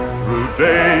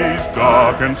days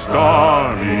dark and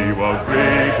stormy, while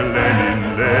great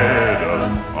Lenin led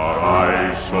us, our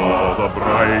eyes saw the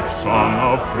bright sun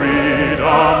of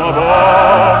freedom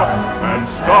above, and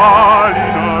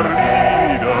Stalin, our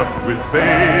leader, with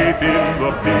faith in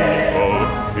the people,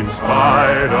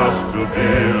 inspired us to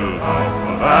build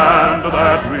the land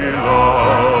that we love.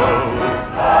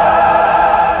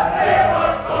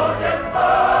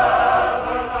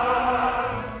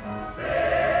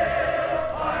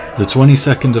 The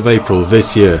 22nd of April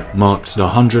this year marked the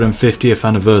 150th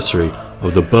anniversary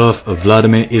of the birth of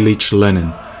Vladimir Ilyich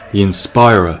Lenin, the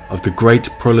inspirer of the great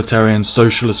proletarian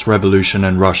socialist revolution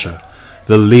in Russia,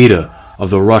 the leader of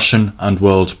the Russian and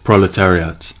world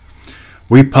proletariat.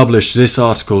 We published this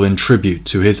article in tribute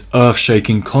to his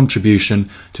earth-shaking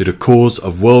contribution to the cause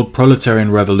of world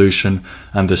proletarian revolution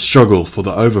and the struggle for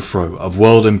the overthrow of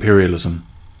world imperialism.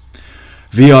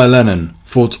 V.I. Lenin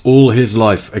fought all his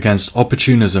life against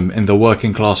opportunism in the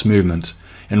working class movement,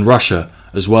 in Russia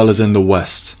as well as in the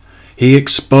West. He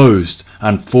exposed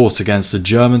and fought against the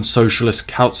German socialist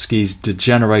Kautsky's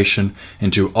degeneration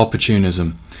into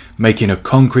opportunism, making a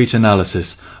concrete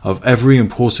analysis of every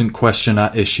important question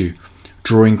at issue,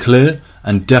 drawing clear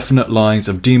and definite lines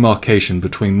of demarcation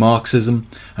between Marxism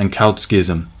and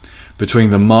Kautskism,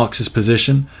 between the Marxist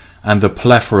position and the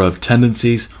plethora of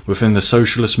tendencies within the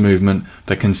socialist movement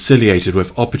that conciliated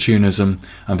with opportunism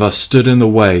and thus stood in the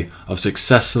way of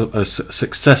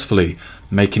successfully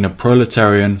making a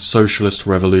proletarian socialist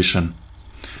revolution.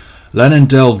 Lenin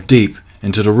delved deep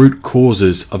into the root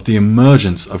causes of the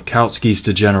emergence of Kautsky's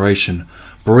degeneration,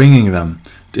 bringing them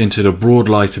into the broad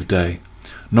light of day,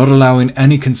 not allowing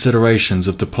any considerations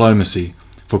of diplomacy,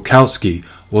 for Kautsky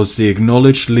was the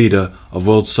acknowledged leader of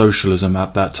world socialism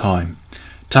at that time,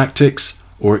 tactics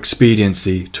or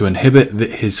expediency to inhibit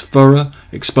his thorough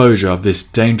exposure of this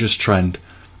dangerous trend,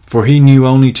 for he knew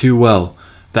only too well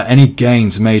that any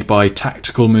gains made by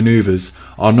tactical manoeuvres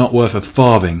are not worth a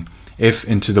farthing if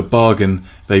into the bargain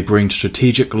they bring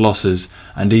strategic losses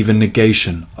and even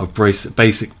negation of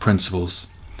basic principles.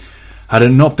 Had it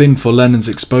not been for Lenin's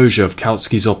exposure of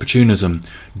Kautsky's opportunism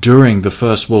during the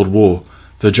First World War,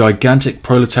 the gigantic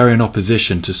proletarian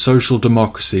opposition to social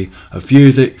democracy a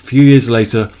few years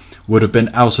later would have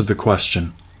been out of the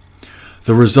question.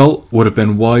 The result would have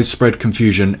been widespread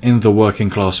confusion in the working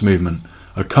class movement,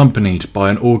 accompanied by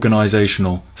an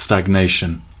organizational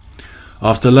stagnation.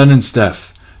 After Lenin's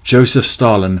death, Joseph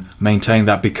Stalin maintained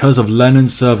that because of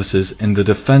Lenin's services in the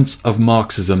defense of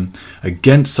Marxism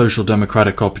against social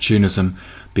democratic opportunism,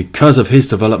 because of his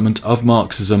development of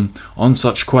Marxism on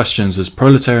such questions as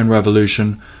proletarian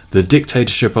revolution, the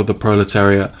dictatorship of the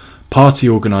proletariat, party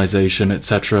organization,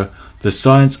 etc., the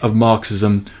science of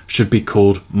Marxism should be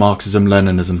called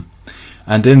Marxism-Leninism.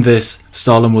 And in this,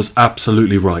 Stalin was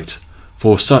absolutely right,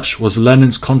 for such was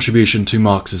Lenin's contribution to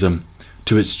Marxism,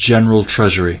 to its general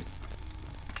treasury.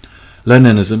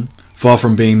 Leninism, far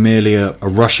from being merely a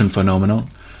Russian phenomenon,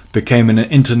 became an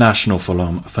international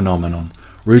phenomenon,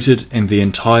 rooted in the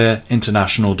entire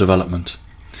international development.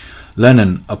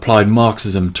 Lenin applied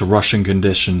Marxism to Russian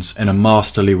conditions in a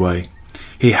masterly way.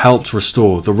 He helped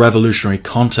restore the revolutionary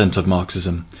content of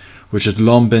Marxism, which had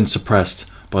long been suppressed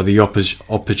by the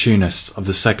opportunists of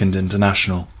the Second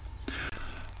International.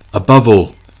 Above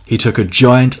all, he took a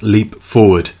giant leap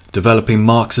forward, developing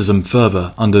Marxism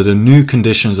further under the new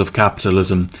conditions of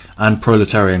capitalism and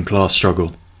proletarian class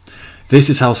struggle. This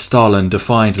is how Stalin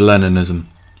defined Leninism.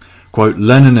 Quote,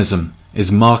 Leninism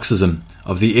is Marxism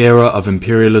of the era of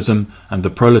imperialism and the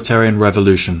proletarian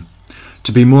revolution.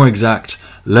 To be more exact,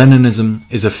 Leninism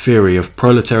is a theory of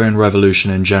proletarian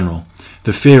revolution in general,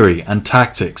 the theory and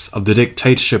tactics of the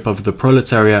dictatorship of the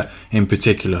proletariat in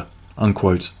particular.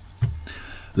 Unquote.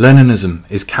 Leninism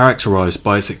is characterized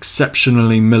by its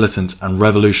exceptionally militant and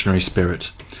revolutionary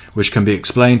spirit, which can be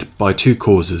explained by two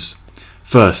causes.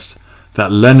 First,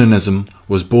 that Leninism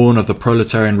was born of the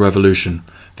proletarian revolution,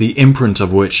 the imprint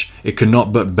of which it could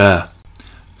not but bear.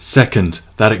 Second,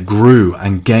 that it grew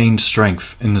and gained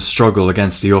strength in the struggle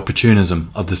against the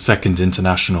opportunism of the Second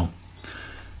International.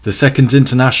 The Second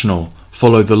International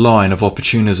followed the line of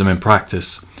opportunism in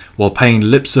practice, while paying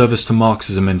lip service to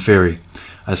Marxism in theory.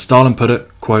 As Stalin put it,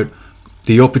 quote,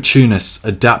 the opportunists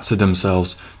adapted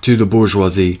themselves to the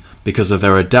bourgeoisie because of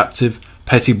their adaptive,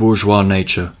 petty bourgeois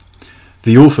nature.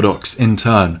 The orthodox, in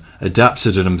turn,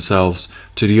 adapted themselves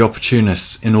to the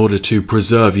opportunists in order to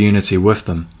preserve unity with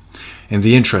them, in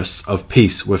the interests of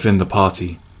peace within the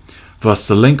party. Thus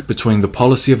the link between the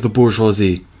policy of the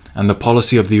bourgeoisie and the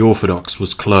policy of the orthodox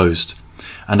was closed,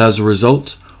 and as a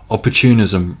result,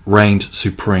 opportunism reigned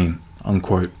supreme.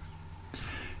 Unquote.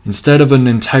 Instead of an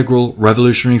integral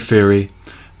revolutionary theory,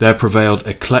 there prevailed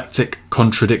eclectic,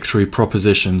 contradictory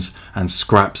propositions and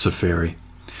scraps of theory.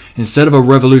 Instead of a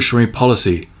revolutionary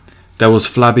policy, there was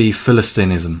flabby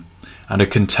Philistinism and a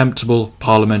contemptible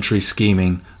parliamentary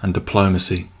scheming and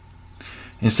diplomacy.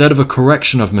 Instead of a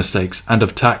correction of mistakes and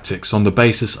of tactics on the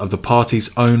basis of the party's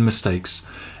own mistakes,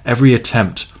 every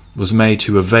attempt was made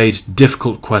to evade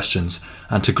difficult questions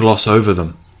and to gloss over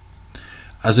them.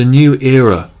 As a new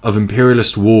era of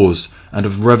imperialist wars and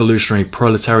of revolutionary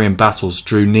proletarian battles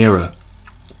drew nearer,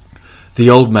 the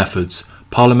old methods,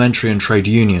 parliamentary and trade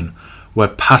union, were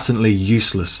patently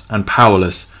useless and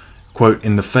powerless, quote,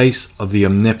 in the face of the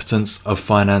omnipotence of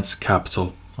finance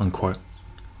capital, unquote.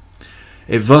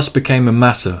 It thus became a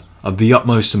matter of the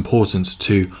utmost importance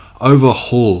to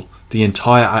overhaul the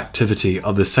entire activity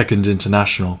of the Second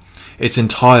International, its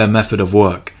entire method of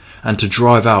work, and to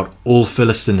drive out all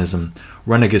Philistinism,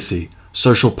 renegacy,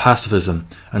 social pacifism,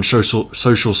 and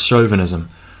social chauvinism,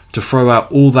 to throw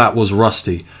out all that was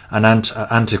rusty and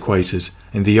antiquated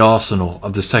in the arsenal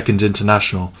of the Second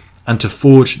International, and to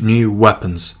forge new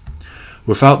weapons.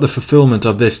 Without the fulfillment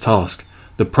of this task,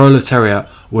 the proletariat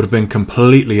would have been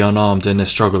completely unarmed in their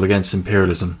struggle against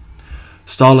imperialism.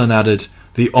 Stalin added,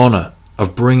 the honour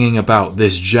of bringing about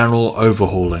this general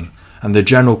overhauling and the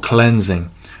general cleansing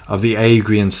of the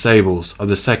Aegean stables of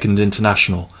the Second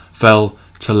International fell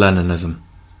to Leninism.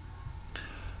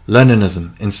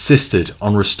 Leninism insisted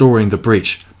on restoring the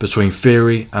breach between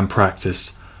theory and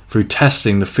practice through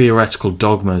testing the theoretical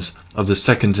dogmas of the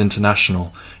Second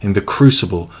International in the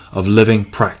crucible of living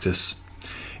practice.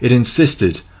 It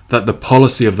insisted that the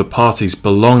policy of the parties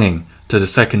belonging to the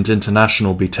Second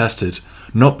International be tested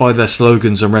not by their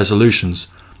slogans and resolutions,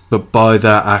 but by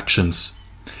their actions.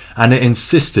 And it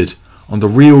insisted on the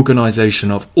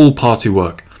reorganization of all party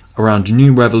work around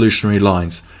new revolutionary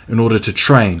lines in order to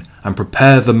train and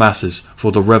prepare the masses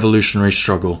for the revolutionary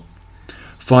struggle.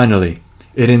 Finally,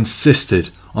 it insisted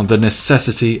on the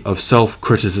necessity of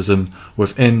self-criticism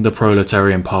within the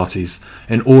proletarian parties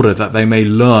in order that they may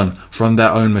learn from their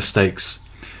own mistakes.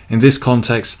 In this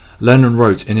context, Lenin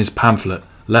wrote in his pamphlet,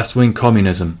 Left-Wing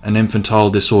Communism and Infantile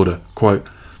Disorder, quote,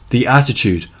 the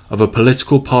attitude of a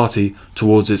political party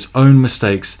towards its own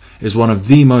mistakes is one of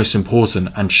the most important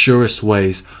and surest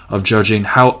ways of judging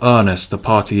how earnest the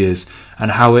party is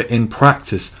and how it in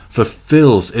practice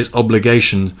fulfills its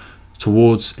obligation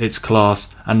towards its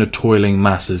class and the toiling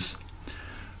masses.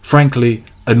 Frankly,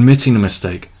 admitting the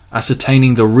mistake,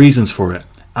 ascertaining the reasons for it,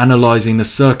 analysing the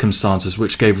circumstances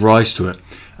which gave rise to it,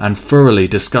 and thoroughly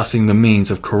discussing the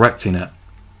means of correcting it.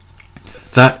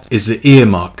 That is the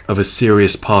earmark of a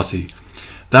serious party.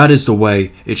 That is the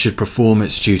way it should perform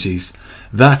its duties.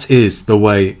 That is the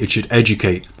way it should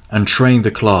educate and train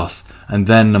the class and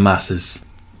then the masses.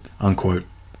 Unquote.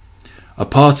 A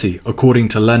party, according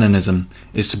to Leninism,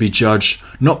 is to be judged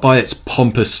not by its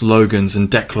pompous slogans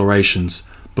and declarations,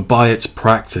 but by its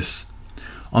practice.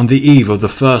 On the eve of the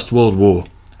First World War,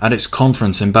 at its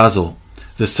conference in Basel,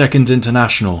 the Second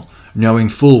International, knowing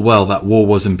full well that war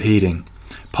was impeding,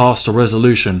 passed a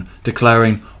resolution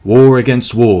declaring war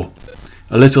against war.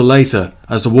 A little later,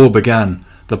 as the war began,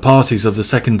 the parties of the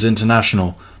Second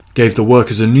International gave the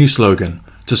workers a new slogan,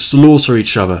 to slaughter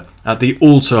each other at the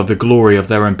altar of the glory of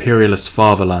their imperialist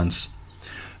fatherlands.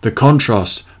 The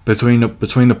contrast between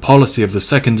the policy of the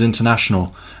Second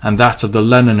International and that of the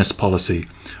Leninist policy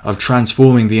of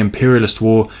transforming the imperialist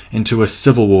war into a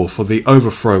civil war for the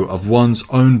overthrow of one's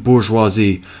own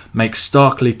bourgeoisie makes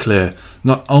starkly clear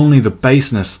not only the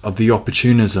baseness of the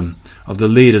opportunism of the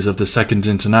leaders of the Second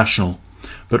International,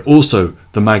 but also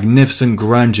the magnificent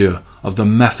grandeur of the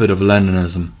method of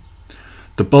Leninism.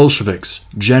 The Bolsheviks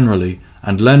generally,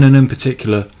 and Lenin in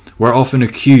particular, were often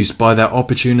accused by their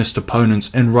opportunist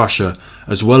opponents in Russia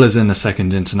as well as in the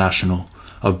Second International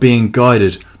of being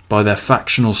guided by their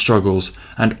factional struggles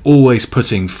and always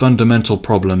putting fundamental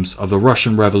problems of the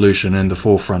Russian Revolution in the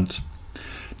forefront.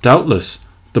 Doubtless,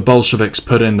 the Bolsheviks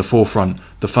put in the forefront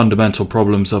the fundamental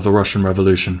problems of the Russian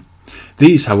Revolution.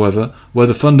 These, however, were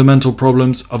the fundamental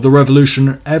problems of the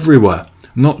revolution everywhere,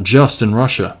 not just in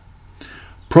Russia.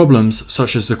 Problems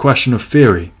such as the question of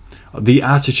theory, the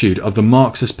attitude of the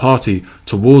Marxist Party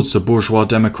towards the bourgeois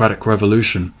democratic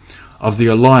revolution, of the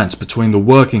alliance between the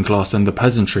working class and the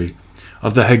peasantry,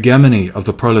 of the hegemony of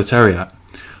the proletariat,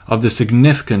 of the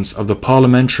significance of the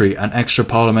parliamentary and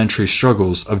extra-parliamentary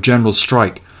struggles of general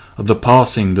strike, of the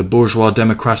passing the bourgeois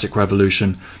democratic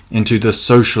revolution into the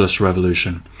socialist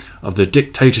revolution, of the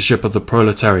dictatorship of the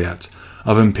proletariat,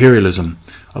 of imperialism,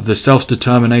 of the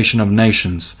self-determination of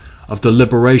nations, of the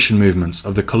liberation movements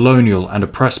of the colonial and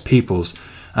oppressed peoples,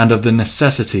 and of the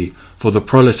necessity for the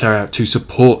proletariat to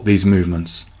support these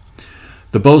movements.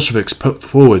 The Bolsheviks put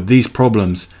forward these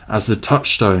problems as the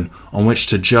touchstone on which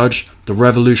to judge the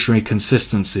revolutionary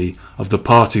consistency of the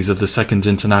parties of the Second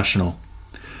International.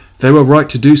 They were right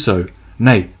to do so,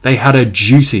 nay, they had a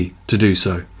duty to do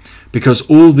so, because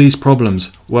all these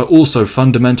problems were also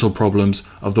fundamental problems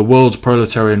of the world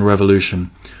proletarian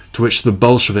revolution, to which the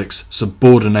Bolsheviks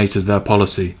subordinated their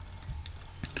policy.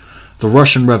 The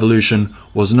Russian Revolution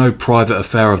was no private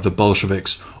affair of the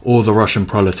Bolsheviks or the Russian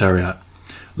proletariat.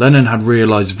 Lenin had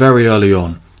realized very early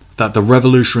on that the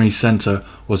revolutionary center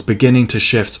was beginning to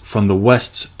shift from the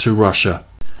West to Russia,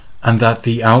 and that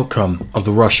the outcome of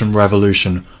the Russian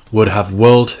Revolution would have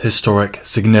world historic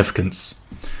significance.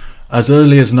 As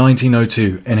early as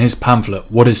 1902, in his pamphlet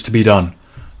What is to be Done,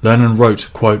 Lenin wrote,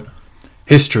 quote,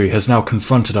 "History has now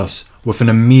confronted us with an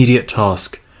immediate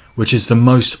task, which is the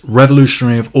most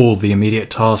revolutionary of all the immediate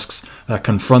tasks that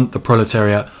confront the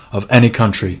proletariat of any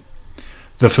country.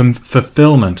 The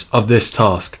fulfillment of this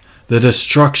task, the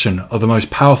destruction of the most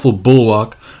powerful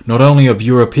bulwark not only of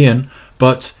European,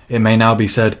 but, it may now be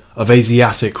said, of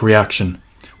Asiatic reaction,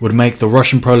 would make the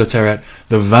Russian proletariat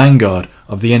the vanguard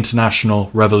of the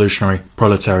international revolutionary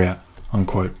proletariat."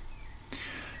 Unquote.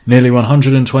 Nearly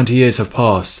 120 years have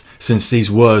passed since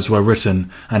these words were written,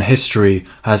 and history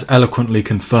has eloquently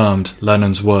confirmed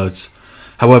Lenin's words.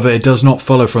 However, it does not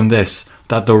follow from this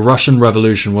that the Russian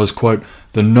Revolution was, quote,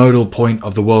 "the nodal point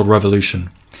of the world revolution,"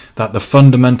 that the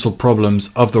fundamental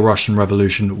problems of the Russian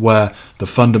Revolution were the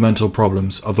fundamental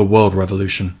problems of the world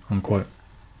revolution. Unquote.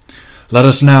 Let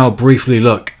us now briefly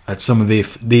look at some of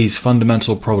these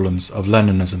fundamental problems of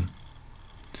Leninism.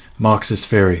 Marxist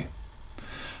theory.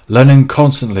 Lenin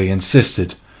constantly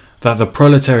insisted that the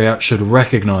proletariat should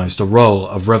recognize the role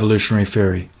of revolutionary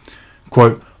theory.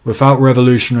 Quote, "Without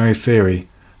revolutionary theory,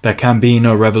 there can be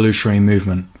no revolutionary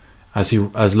movement,"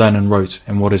 as Lenin wrote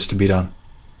in What is to be Done.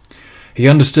 He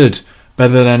understood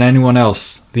better than anyone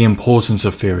else the importance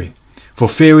of theory, for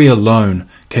theory alone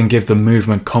can give the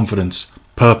movement confidence,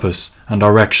 purpose, and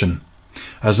direction.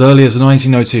 As early as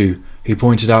 1902, he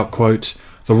pointed out, quote,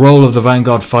 "The role of the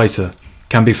vanguard fighter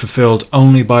can be fulfilled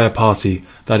only by a party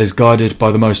that is guided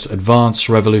by the most advanced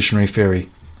revolutionary theory."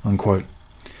 Unquote.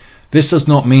 This does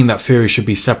not mean that theory should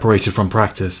be separated from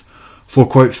practice, for,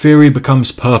 quote, "theory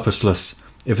becomes purposeless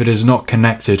if it is not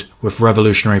connected with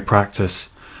revolutionary practice,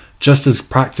 just as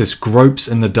practice gropes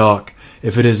in the dark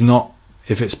if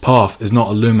its path is not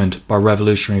illumined by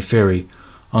revolutionary theory."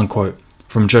 Unquote.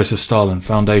 From Joseph Stalin,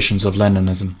 Foundations of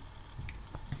Leninism.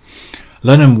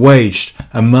 Lenin waged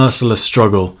a merciless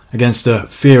struggle against the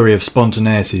theory of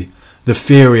spontaneity, the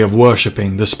theory of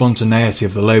worshipping the spontaneity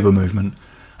of the labour movement,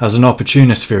 as an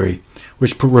opportunist theory,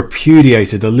 which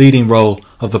repudiated the leading role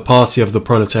of the party of the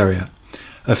proletariat,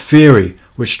 a theory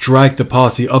which dragged the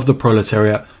party of the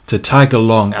proletariat to tag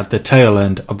along at the tail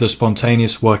end of the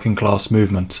spontaneous working class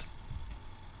movement.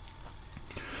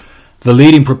 The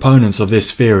leading proponents of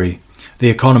this theory, the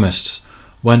economists,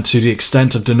 went to the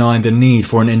extent of denying the need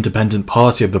for an independent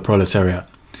party of the proletariat.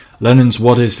 Lenin's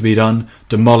What is to be Done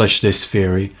demolished this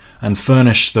theory and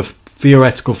furnished the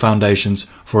theoretical foundations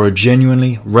for a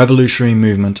genuinely revolutionary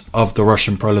movement of the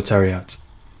Russian proletariat.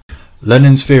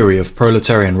 Lenin's theory of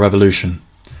proletarian revolution.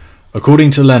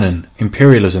 According to Lenin,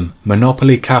 imperialism,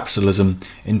 monopoly capitalism,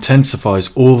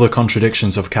 intensifies all the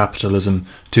contradictions of capitalism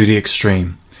to the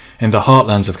extreme. In the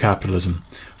heartlands of capitalism,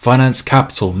 finance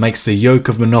capital makes the yoke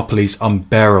of monopolies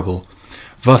unbearable,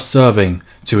 thus serving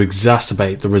to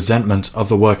exacerbate the resentment of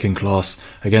the working class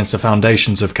against the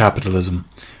foundations of capitalism,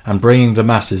 and bringing the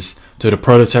masses to the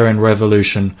proletarian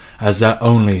revolution as their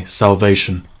only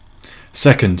salvation.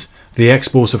 Second, the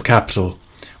export of capital,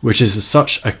 which is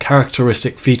such a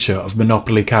characteristic feature of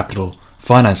monopoly capital,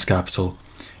 finance capital.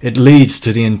 It leads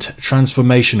to the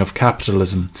transformation of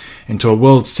capitalism into a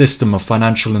world system of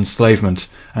financial enslavement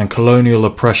and colonial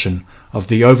oppression of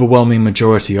the overwhelming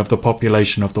majority of the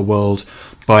population of the world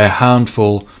by a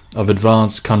handful of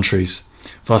advanced countries,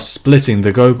 thus splitting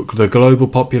the global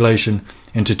population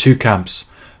into two camps: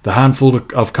 the handful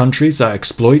of countries that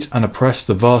exploit and oppress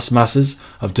the vast masses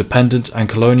of dependent and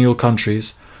colonial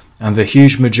countries, and the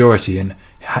huge majority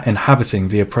inhabiting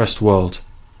the oppressed world.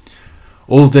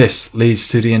 All this leads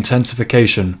to the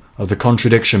intensification of the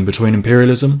contradiction between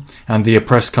imperialism and the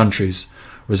oppressed countries,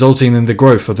 resulting in the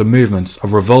growth of the movements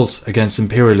of revolt against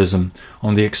imperialism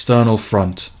on the external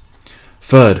front.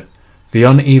 Third, the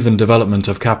uneven development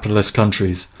of capitalist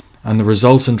countries and the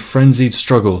resultant frenzied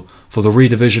struggle for the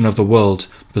redivision of the world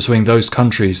between those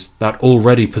countries that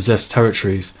already possess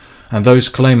territories and those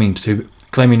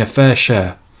claiming a fair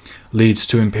share leads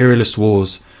to imperialist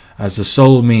wars as the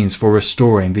sole means for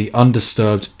restoring the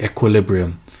undisturbed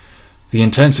equilibrium. the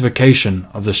intensification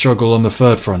of the struggle on the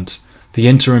third front, the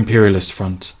inter-imperialist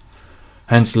front.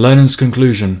 Hence Lenin's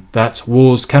conclusion that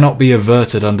wars cannot be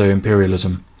averted under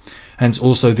imperialism, hence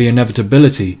also the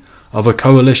inevitability of a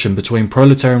coalition between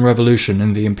proletarian revolution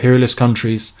in the imperialist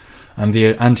countries and the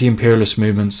anti-imperialist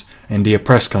movements in the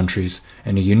oppressed countries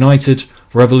in a united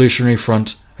revolutionary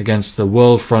front against the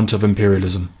world front of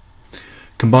imperialism.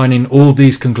 Combining all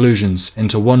these conclusions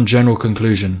into one general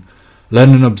conclusion,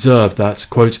 Lenin observed that,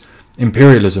 quote,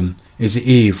 imperialism is the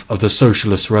eve of the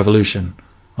socialist revolution,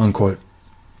 unquote.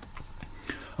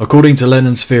 According to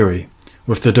Lenin's theory,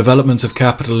 with the development of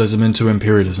capitalism into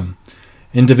imperialism,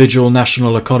 individual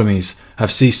national economies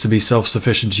have ceased to be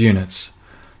self-sufficient units.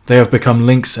 They have become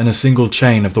links in a single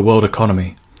chain of the world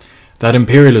economy. That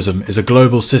imperialism is a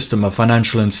global system of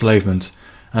financial enslavement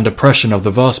and oppression of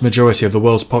the vast majority of the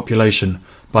world's population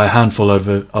by a handful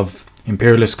of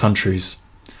imperialist countries.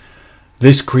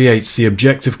 This creates the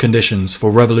objective conditions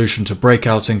for revolution to break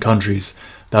out in countries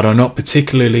that are not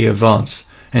particularly advanced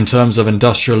in terms of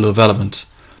industrial development,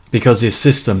 because this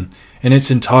system in its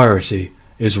entirety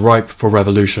is ripe for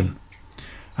revolution.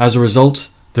 As a result,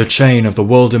 the chain of the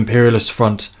world imperialist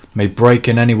front may break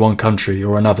in any one country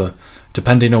or another,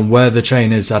 depending on where the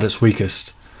chain is at its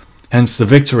weakest. Hence the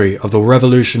victory of the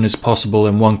revolution is possible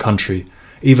in one country,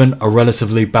 even a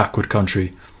relatively backward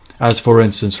country, as for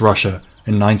instance Russia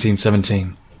in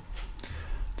 1917.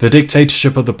 The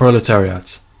dictatorship of the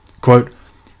proletariat. Quote,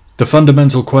 the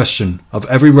fundamental question of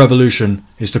every revolution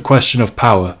is the question of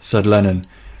power, said Lenin.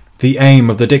 The aim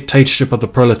of the dictatorship of the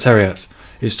proletariat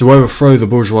is to overthrow the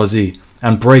bourgeoisie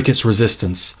and break its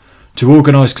resistance, to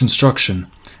organize construction,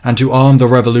 and to arm the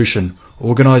revolution,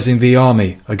 organizing the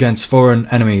army against foreign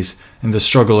enemies in the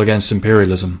struggle against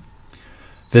imperialism.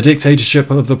 The dictatorship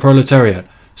of the proletariat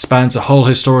spans a whole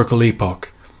historical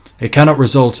epoch. It cannot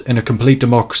result in a complete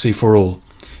democracy for all.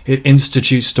 It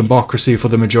institutes democracy for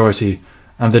the majority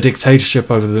and the dictatorship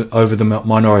over the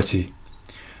minority.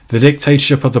 The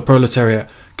dictatorship of the proletariat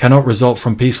cannot result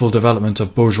from peaceful development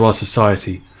of bourgeois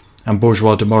society and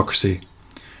bourgeois democracy.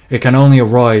 It can only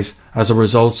arise as a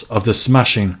result of the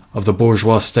smashing of the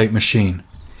bourgeois state machine.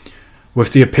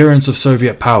 With the appearance of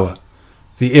Soviet power,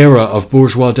 the era of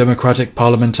bourgeois democratic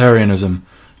parliamentarism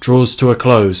draws to a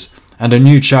close, and a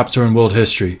new chapter in world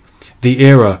history, the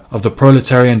era of the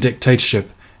proletarian dictatorship,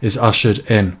 is ushered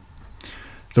in.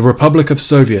 The Republic of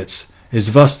Soviets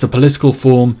is thus the political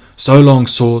form so long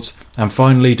sought and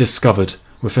finally discovered,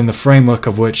 within the framework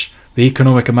of which the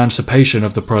economic emancipation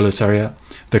of the proletariat,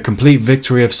 the complete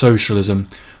victory of socialism,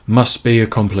 must be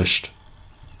accomplished.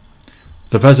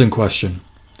 The peasant question.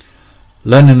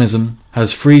 Leninism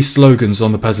has 3 slogans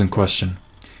on the peasant question,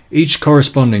 each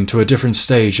corresponding to a different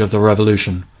stage of the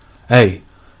revolution. A.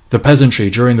 The peasantry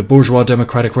during the bourgeois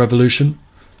democratic revolution.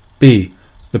 B.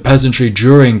 The peasantry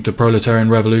during the proletarian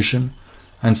revolution.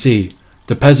 And C.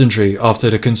 The peasantry after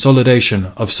the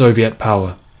consolidation of Soviet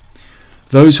power.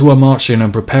 Those who are marching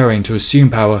and preparing to assume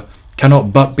power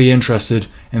cannot but be interested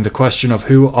in the question of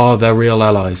who are their real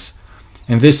allies.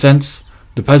 In this sense,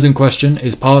 the peasant question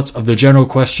is part of the general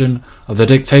question of the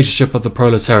dictatorship of the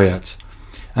proletariat,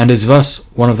 and is thus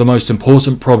one of the most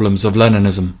important problems of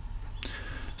Leninism.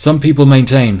 Some people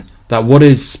maintain that what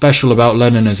is special about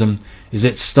Leninism is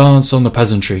its stance on the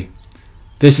peasantry.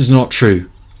 This is not true.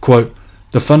 Quote,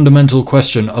 the fundamental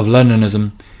question of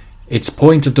Leninism, its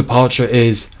point of departure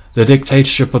is the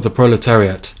dictatorship of the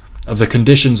proletariat, of the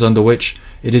conditions under which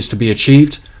it is to be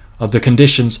achieved, of the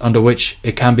conditions under which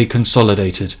it can be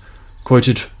consolidated.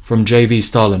 Quoted from J.V.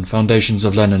 Stalin, Foundations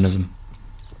of Leninism.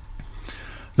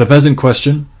 The peasant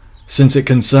question, since it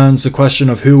concerns the question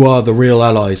of who are the real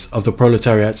allies of the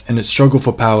proletariat in its struggle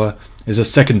for power, is a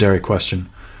secondary question,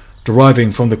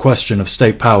 deriving from the question of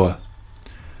state power.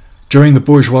 During the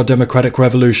bourgeois democratic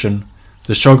revolution,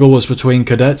 the struggle was between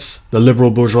cadets, the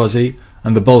liberal bourgeoisie,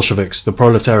 and the Bolsheviks, the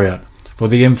proletariat, for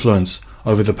the influence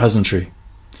over the peasantry.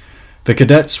 The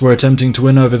cadets were attempting to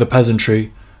win over the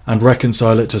peasantry and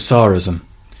reconcile it to Tsarism.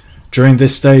 During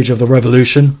this stage of the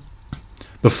revolution,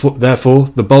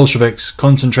 therefore, the Bolsheviks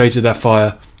concentrated their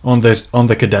fire on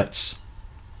the cadets.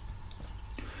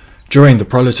 During the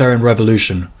proletarian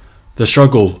revolution, the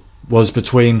struggle was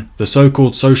between the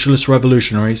so-called socialist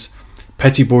revolutionaries,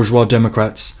 petty bourgeois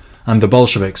democrats, and the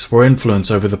Bolsheviks for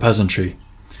influence over the peasantry.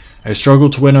 A struggle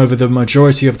to win over the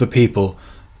majority of the people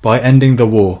by ending the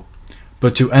war.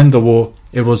 But to end the war,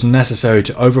 it was necessary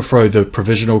to overthrow the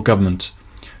provisional government,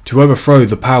 to overthrow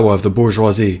the power of the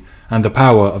bourgeoisie and the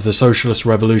power of the socialist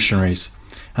revolutionaries,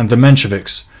 and the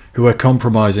Mensheviks, who were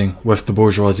compromising with the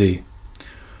bourgeoisie.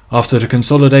 After the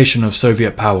consolidation of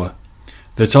Soviet power,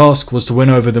 the task was to win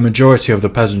over the majority of the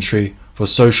peasantry for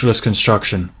socialist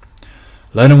construction.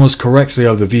 Lenin was correctly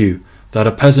of the view that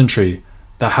a peasantry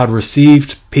that had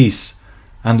received peace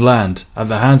and land at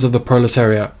the hands of the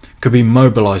proletariat could be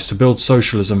mobilized to build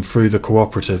socialism through the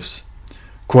cooperatives.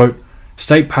 Quote,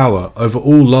 "State power over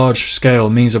all large-scale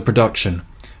means of production,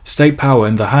 state power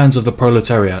in the hands of the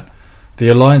proletariat, the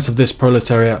alliance of this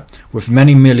proletariat with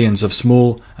many millions of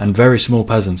small and very small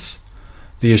peasants,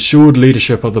 the assured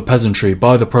leadership of the peasantry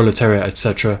by the proletariat,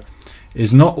 etc.,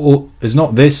 is not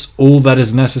this all that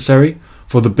is necessary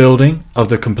for the building of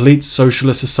the complete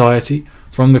socialist society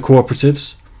from the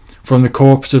cooperatives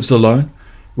alone,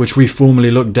 which we formerly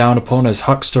looked down upon as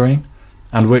huckstering,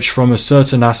 and which from a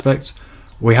certain aspect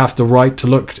we have the right to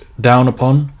look down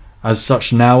upon as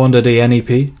such now under the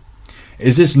NEP?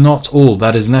 Is this not all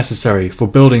that is necessary for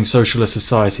building socialist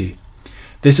society?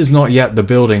 This is not yet the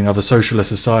building of a socialist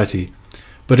society,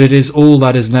 but it is all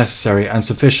that is necessary and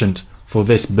sufficient for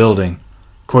this building."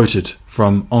 Quoted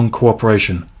from On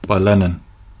Cooperation by Lenin.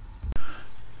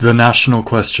 The national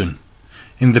question.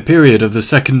 In the period of the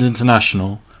Second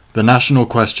International, the national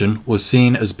question was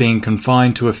seen as being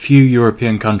confined to a few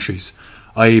European countries,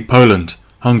 i.e. Poland,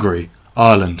 Hungary,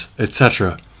 Ireland,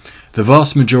 etc. The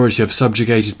vast majority of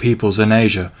subjugated peoples in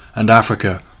Asia and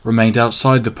Africa remained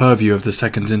outside the purview of the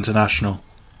Second International.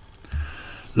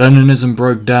 Leninism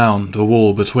broke down the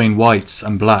wall between whites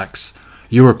and blacks,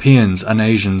 Europeans and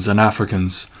Asians and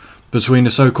Africans, between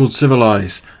the so-called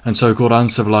civilized and so-called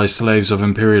uncivilized slaves of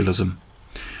imperialism.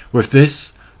 With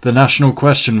this, the national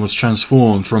question was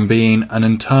transformed from being an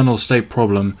internal state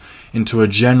problem into a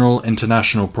general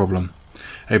international problem,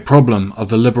 a problem of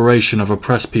the liberation of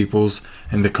oppressed peoples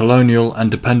in the colonial and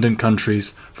dependent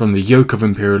countries from the yoke of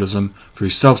imperialism through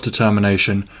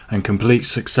self-determination and complete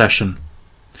succession.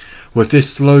 With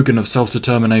this slogan of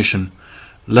self-determination,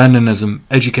 Leninism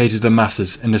educated the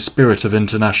masses in the spirit of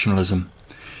internationalism.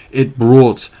 It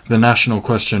brought the national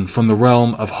question from the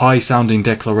realm of high-sounding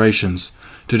declarations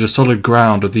to the solid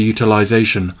ground of the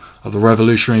utilization of the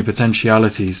revolutionary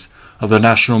potentialities of the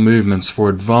national movements for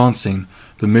advancing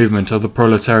the movement of the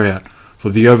proletariat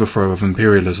for the overthrow of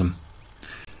imperialism.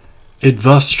 It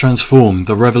thus transformed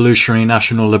the revolutionary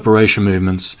national liberation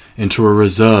movements into a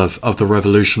reserve of the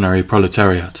revolutionary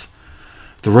proletariat.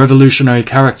 The revolutionary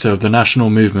character of the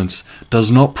national movements does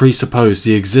not presuppose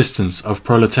the existence of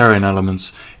proletarian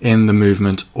elements in the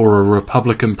movement or a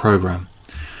republican program.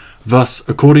 Thus,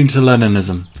 according to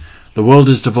Leninism, the world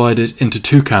is divided into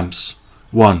two camps.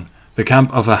 1. The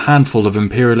camp of a handful of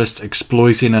imperialists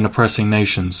exploiting and oppressing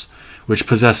nations, which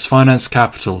possess finance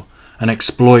capital and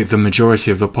exploit the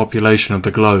majority of the population of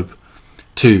the globe.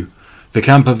 2. The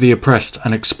camp of the oppressed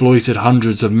and exploited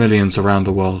hundreds of millions around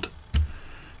the world.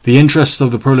 The interests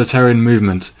of the proletarian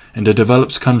movement in the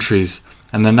developed countries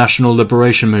and the national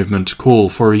liberation movement call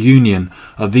for a union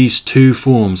of these two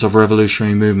forms of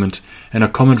revolutionary movement in a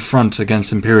common front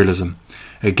against imperialism,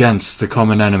 against the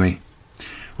common enemy.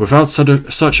 Without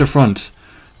such a front,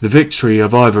 the victory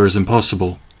of either is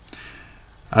impossible.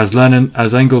 As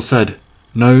Engels said,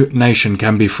 no nation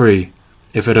can be free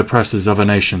if it oppresses other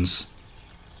nations.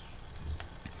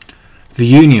 The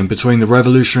union between the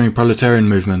revolutionary proletarian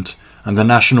movement and the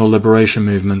national liberation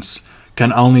movements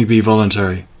can only be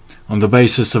voluntary, on the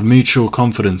basis of mutual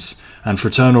confidence and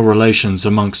fraternal relations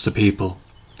amongst the people.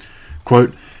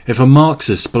 Quote, "If a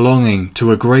Marxist belonging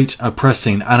to a great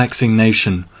oppressing annexing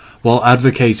nation, while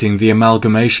advocating the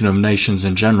amalgamation of nations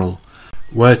in general,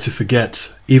 were to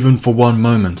forget, even for one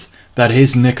moment, that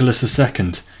his Nicholas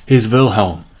II, his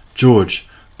Wilhelm, George,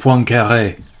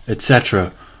 Poincaré,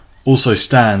 etc., also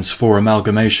stands for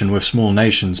amalgamation with small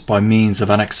nations by means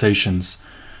of annexations,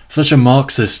 such a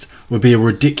Marxist would be a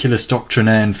ridiculous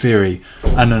doctrinaire in theory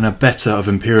and an abettor of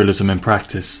imperialism in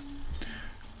practice.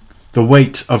 The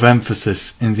weight of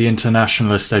emphasis in the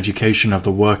internationalist education of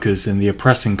the workers in the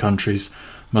oppressing countries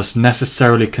must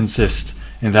necessarily consist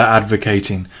in their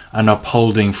advocating and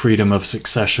upholding freedom of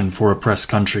succession for oppressed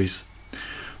countries.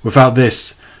 Without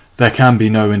this, there can be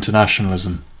no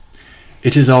internationalism.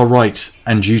 It is our right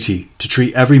and duty to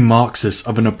treat every Marxist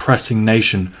of an oppressing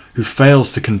nation who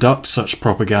fails to conduct such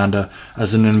propaganda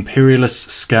as an imperialist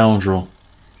scoundrel."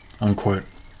 Unquote.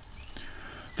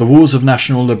 The wars of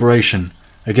national liberation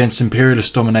against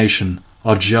imperialist domination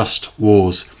are just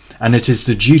wars, and it is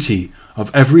the duty of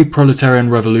every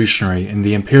proletarian revolutionary in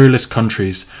the imperialist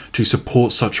countries to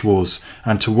support such wars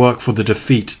and to work for the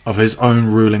defeat of his own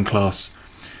ruling class.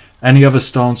 Any other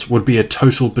stance would be a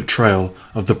total betrayal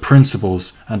of the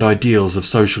principles and ideals of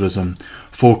socialism,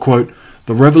 for, quote,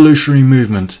 "the revolutionary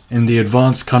movement in the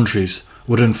advanced countries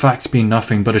would in fact be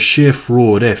nothing but a sheer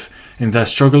fraud if, in their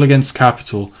struggle against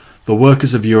capital, the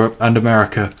workers of Europe and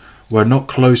America were not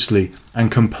closely and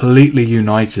completely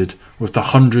united with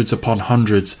the hundreds upon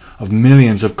hundreds of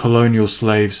millions of colonial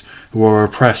slaves who were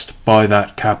oppressed by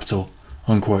that capital."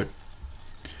 Unquote.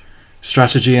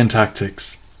 Strategy and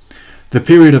tactics. The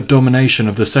period of domination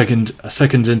of the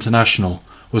Second International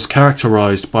was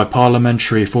characterized by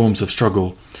parliamentary forms of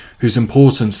struggle, whose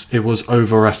importance it was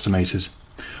overestimated.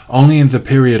 Only in the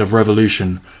period of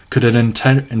revolution could an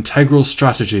integral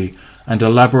strategy and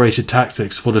elaborated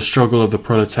tactics for the struggle of the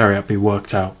proletariat be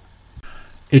worked out.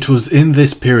 It was in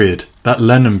this period that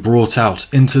Lenin brought out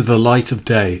into the light of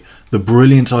day the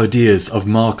brilliant ideas of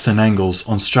Marx and Engels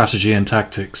on strategy and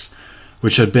tactics,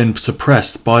 which had been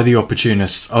suppressed by the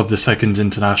opportunists of the Second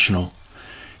International.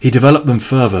 He developed them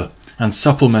further and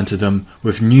supplemented them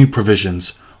with new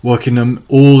provisions, working them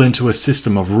all into a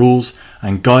system of rules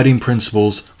and guiding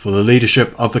principles for the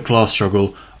leadership of the class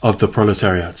struggle of the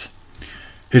proletariat.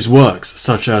 His works,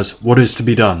 such as What is to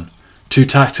be Done, Two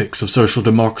Tactics of Social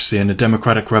Democracy in a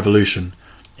Democratic Revolution,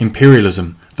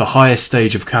 Imperialism, the Highest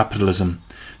Stage of Capitalism,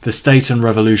 The State and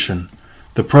Revolution,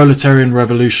 The Proletarian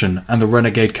Revolution and the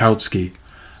Renegade Kautsky,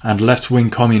 and Left-Wing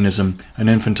Communism and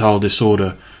Infantile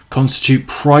Disorder, constitute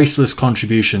priceless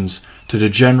contributions to the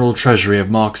general treasury of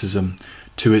Marxism,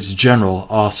 to its general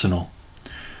arsenal.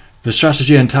 The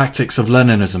strategy and tactics of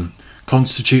Leninism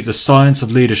constitute the science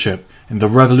of leadership in the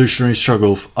revolutionary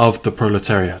struggle of the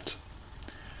proletariat.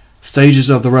 Stages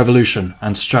of the revolution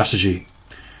and strategy.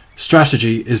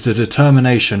 Strategy is the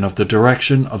determination of the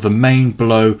direction of the main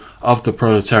blow of the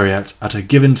proletariat at a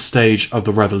given stage of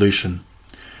the revolution.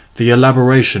 The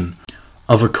elaboration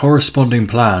of a corresponding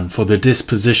plan for the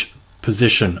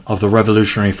disposition of the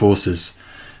revolutionary forces.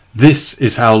 This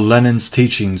is how Lenin's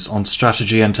teachings on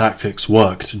strategy and tactics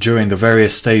worked during the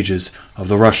various stages of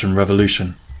the Russian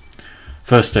Revolution.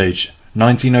 First stage,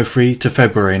 1903 to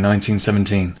February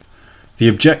 1917. The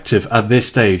objective at this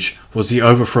stage was the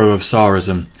overthrow of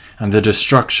Tsarism and the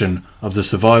destruction of the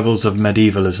survivals of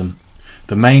medievalism.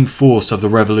 The main force of the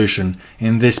revolution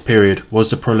in this period was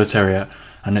the proletariat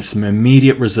and its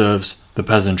immediate reserves, the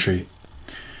peasantry.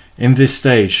 In this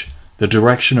stage, the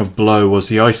direction of blow was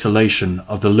the isolation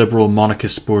of the liberal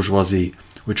monarchist bourgeoisie,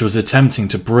 which was attempting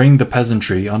to bring the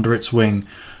peasantry under its wing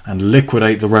and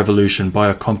liquidate the revolution by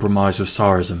a compromise with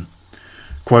Tsarism.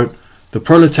 Quote, "The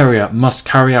proletariat must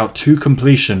carry out to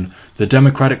completion the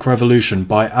democratic revolution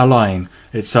by allying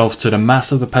itself to the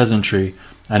mass of the peasantry,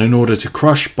 and in order to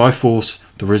crush by force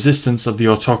the resistance of the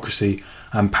autocracy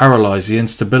and paralyze the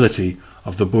instability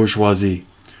of the bourgeoisie."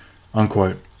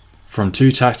 Unquote. From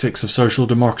Two Tactics of Social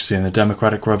Democracy in the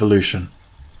Democratic Revolution.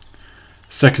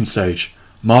 Second stage,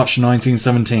 March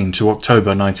 1917 to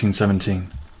October 1917.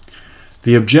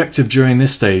 The objective during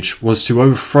this stage was to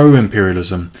overthrow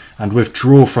imperialism and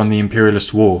withdraw from the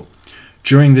imperialist war.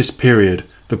 During this period,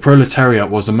 the proletariat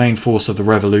was the main force of the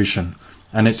revolution,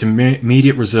 and its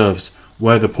immediate reserves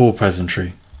were the poor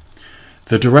peasantry.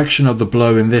 The direction of the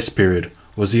blow in this period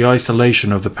was the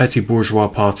isolation of the petty bourgeois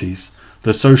parties,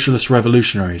 the socialist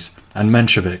revolutionaries and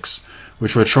Mensheviks,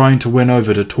 which were trying to win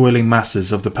over the toiling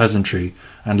masses of the peasantry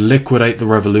and liquidate the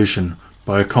revolution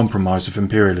by a compromise with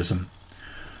imperialism.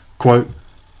 Quote,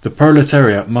 "The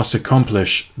proletariat must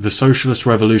accomplish the socialist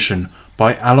revolution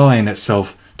by allying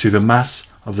itself to the mass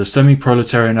of the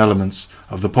semi-proletarian elements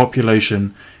of the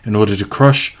population in order to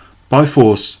crush by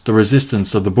force the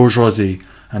resistance of the bourgeoisie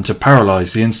and to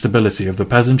paralyze the instability of the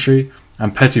peasantry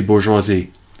and petty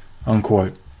bourgeoisie."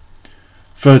 Unquote.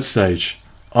 Third stage,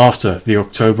 after the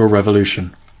October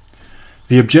Revolution.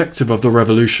 The objective of the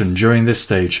revolution during this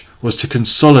stage was to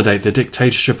consolidate the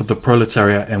dictatorship of the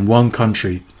proletariat in one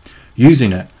country,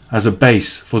 using it as a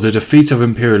base for the defeat of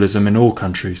imperialism in all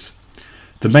countries.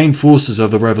 The main forces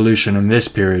of the revolution in this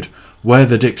period were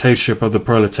the dictatorship of the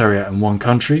proletariat in one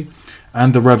country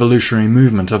and the revolutionary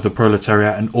movement of the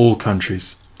proletariat in all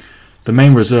countries. The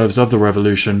main reserves of the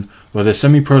revolution were the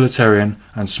semi-proletarian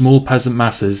and small peasant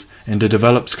masses in the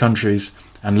developed countries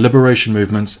and liberation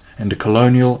movements in the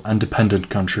colonial and dependent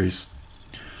countries.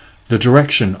 The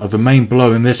direction of the main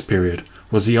blow in this period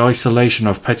was the isolation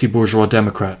of petty bourgeois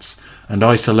democrats and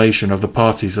isolation of the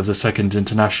parties of the Second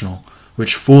International,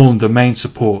 which formed the main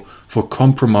support for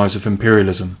compromise with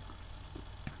imperialism.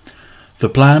 The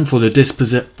plan for the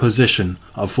disposition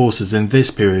of forces in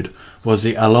this period was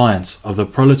the alliance of the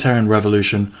proletarian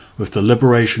revolution with the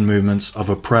liberation movements of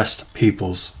oppressed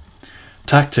peoples.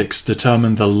 Tactics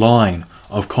determined the line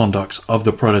of conduct of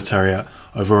the proletariat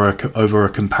over a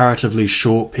comparatively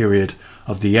short period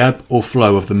of the ebb or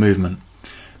flow of the movement.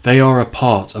 They are a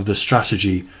part of the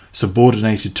strategy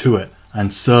subordinated to it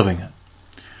and serving it.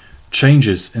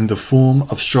 changes in the form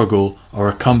of struggle are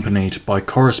accompanied by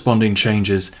corresponding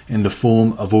changes in the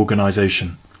form of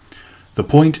organization. The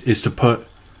point is to put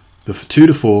to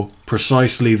the fore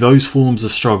precisely those forms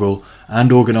of struggle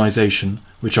and organization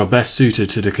which are best suited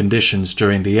to the conditions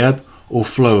during the ebb or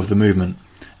flow of the movement,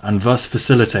 and thus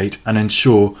facilitate and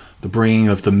ensure the bringing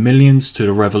of the millions to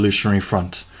the revolutionary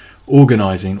front,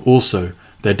 organizing also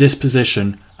their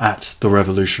disposition at the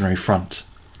revolutionary front.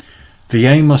 The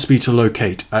aim must be to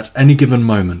locate at any given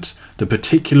moment the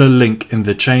particular link in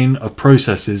the chain of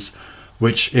processes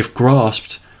which, if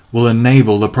grasped, will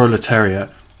enable the proletariat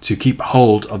to keep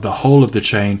hold of the whole of the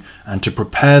chain and to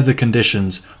prepare the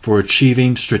conditions for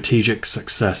achieving strategic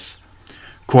success.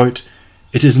 Quote,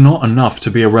 "It is not enough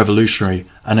to be a revolutionary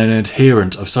and an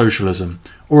adherent of socialism,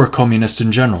 or a communist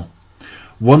in general.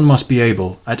 One must be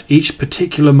able, at each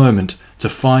particular moment, to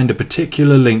find a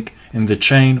particular link in the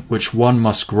chain which one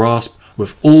must grasp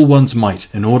with all one's might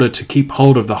in order to keep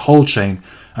hold of the whole chain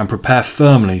and prepare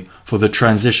firmly for the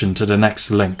transition to the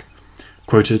next link."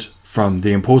 Quoted from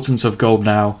The Importance of Gold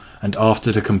Now and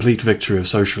After the Complete Victory of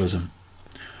Socialism.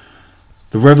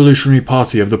 The Revolutionary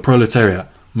Party of the Proletariat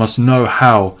must know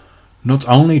how not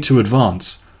only to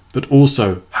advance, but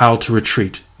also how to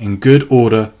retreat in good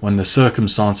order when the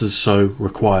circumstances so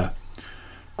require.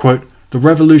 Quote, "The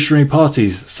revolutionary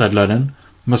parties," said Lenin,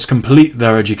 "must complete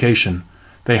their education.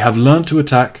 They have learnt to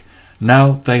attack.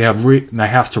 Now they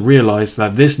have to realize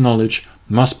that this knowledge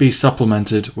must be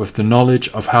supplemented with the knowledge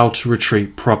of how to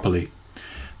retreat properly.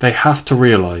 They have to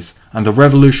realize, and the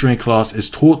revolutionary class is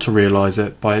taught to realize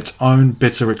it by its own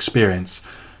bitter experience,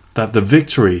 that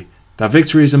victory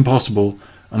is impossible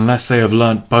unless they have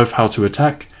learnt both how to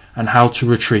attack and how to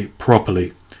retreat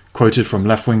properly." Quoted from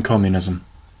Left-Wing Communism.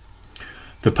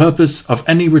 The purpose of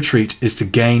any retreat is to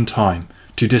gain time,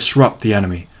 to disrupt the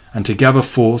enemy, and to gather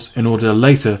force in order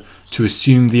later to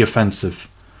assume the offensive.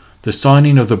 The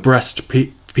signing of the Brest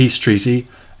Peace Treaty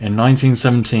in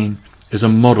 1917 is a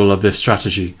model of this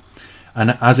strategy,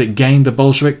 and as it gained the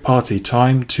Bolshevik Party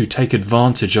time to take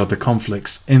advantage of the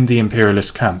conflicts in the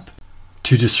imperialist camp,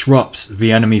 to disrupt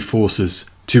the enemy forces,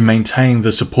 to maintain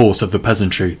the support of the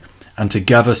peasantry, and to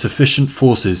gather sufficient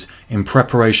forces in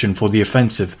preparation for the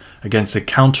offensive against the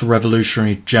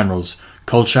counter-revolutionary generals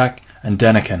Kolchak and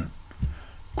Denikin.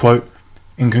 Quote,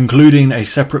 "In concluding a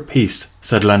separate peace,"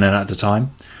 said Lenin at the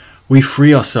time, "we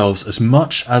free ourselves as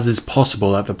much as is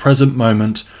possible at the present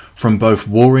moment from both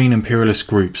warring imperialist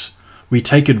groups. We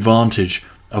take advantage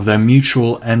of their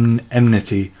mutual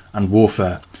enmity and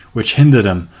warfare, which hinder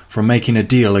them from making a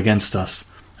deal against us,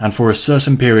 and for a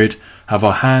certain period have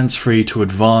our hands free to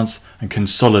advance and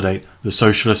consolidate the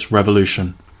socialist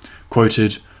revolution."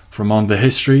 Quoted from On the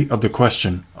History of the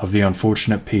Question of the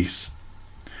Unfortunate Peace.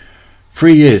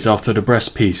 3 years after the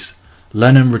Brest Peace,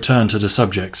 Lenin returned to the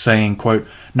subject, saying, quote,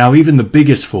 "Now even the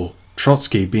biggest fool,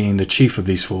 Trotsky being the chief of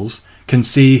these fools, can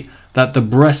see that the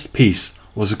Brest Peace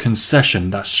was a concession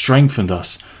that strengthened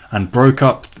us and broke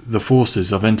up the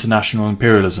forces of international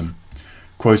imperialism."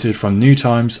 Quoted from New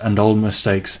Times and Old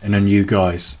Mistakes in a New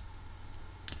Guise.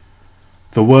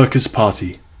 The Workers'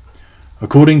 Party.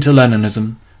 According to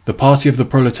Leninism, the party of the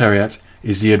proletariat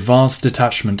is the advanced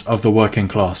detachment of the working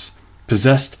class,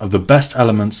 possessed of the best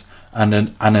elements and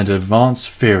an advanced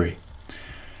theory.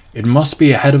 It must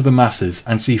be ahead of the masses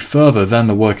and see further than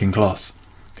the working class.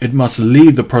 It must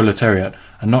lead the proletariat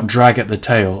and not drag at the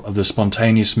tail of the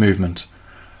spontaneous movement.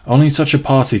 Only such a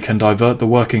party can divert the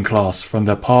working class from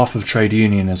their path of trade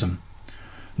unionism.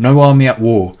 No army at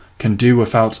war can do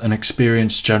without an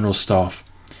experienced general staff,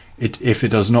 if it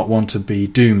does not want to be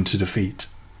doomed to defeat.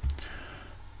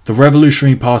 The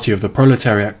revolutionary party of the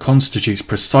proletariat constitutes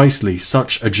precisely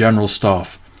such a general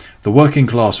staff. The working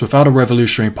class without a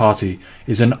revolutionary party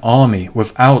is an army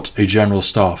without a general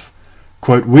staff.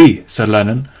 Quote, "We," said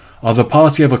Lenin, "are the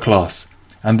party of a class,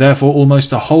 and therefore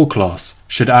almost the whole class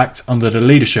should act under the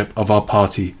leadership of our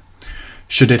party,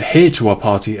 should adhere to our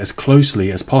party as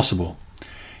closely as possible.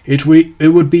 It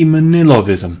would be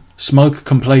Manilovism, smoke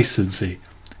complacency,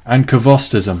 and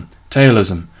Kvostism,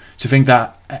 Taylorism, to think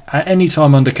that at any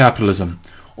time under capitalism,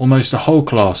 almost the whole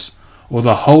class, or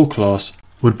the whole class,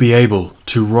 would be able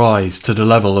to rise to the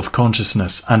level of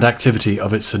consciousness and activity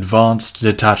of its advanced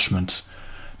detachment.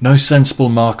 No sensible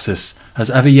Marxist has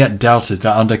ever yet doubted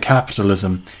that under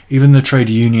capitalism, even the trade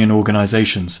union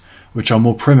organizations, which are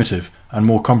more primitive and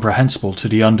more comprehensible to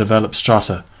the undeveloped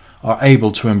strata, are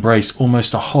able to embrace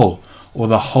almost the whole, or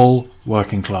the whole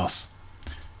working class.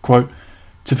 Quote,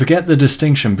 "To forget the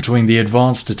distinction between the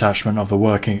advanced detachment of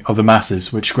the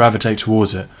masses which gravitate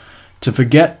towards it, to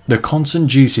forget the constant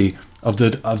duty of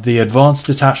the advanced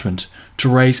detachment to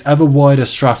raise ever wider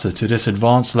strata to this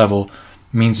advanced level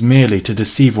means merely to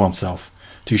deceive oneself,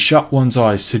 to shut one's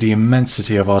eyes to the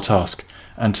immensity of our task,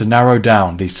 and to narrow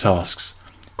down these tasks.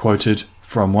 Quoted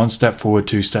from One Step Forward,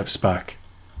 Two Steps Back.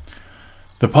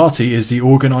 The party is the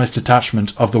organised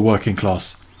detachment of the working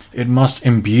class. It must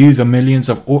imbue the millions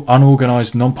of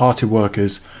unorganised non-party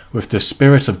workers with the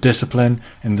spirit of discipline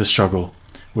in the struggle,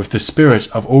 with the spirit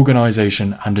of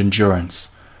organisation and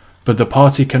endurance. But the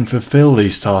party can fulfil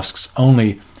these tasks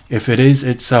only if it is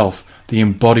itself the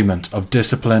embodiment of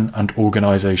discipline and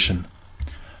organisation.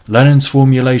 Lenin's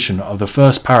formulation of the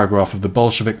first paragraph of the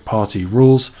Bolshevik Party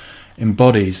rules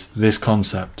embodies this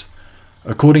concept.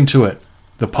 According to it,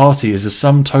 the party is the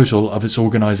sum total of its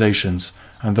organisations,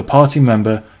 and the party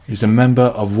member is a member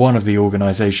of one of the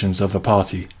organisations of the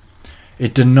party.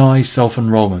 It denies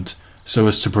self-enrolment so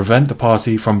as to prevent the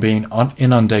party from being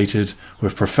inundated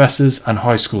with professors and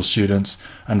high school students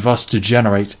and thus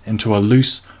degenerate into a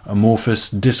loose, amorphous,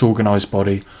 disorganised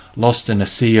body lost in a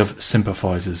sea of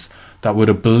sympathisers that would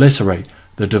obliterate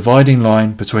the dividing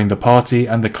line between the party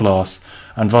and the class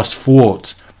and thus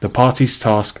thwart the party's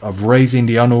task of raising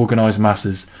the unorganised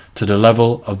masses to the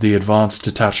level of the advanced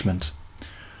detachment.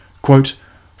 Quote,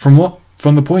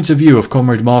 From the point of view of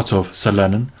Comrade Martov, said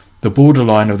Lenin, the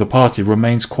borderline of the party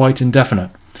remains quite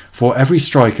indefinite, for every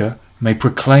striker may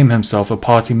proclaim himself a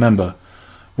party member.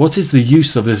 What is the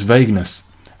use of this vagueness?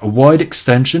 A wide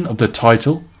extension of the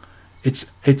title?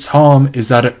 Its harm is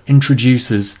that it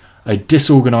introduces a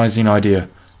disorganizing idea,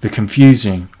 the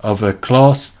confusing of a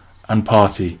class and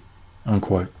party.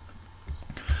 Unquote.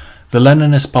 The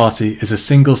Leninist Party is a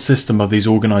single system of these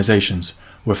organizations,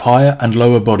 with higher and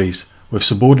lower bodies, with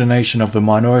subordination of the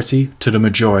minority to the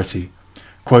majority.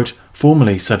 Quote,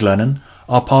 Formerly, said Lenin,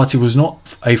 our party was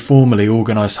not a formally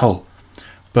organized whole,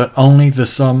 but only the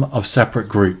sum of separate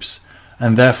groups,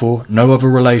 and therefore no other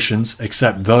relations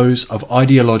except those of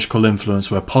ideological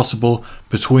influence were possible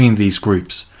between these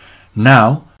groups.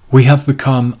 Now we have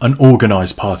become an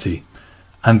organized party,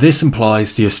 and this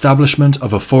implies the establishment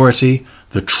of authority,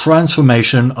 the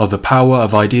transformation of the power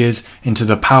of ideas into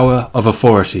the power of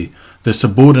authority, the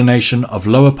subordination of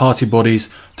lower party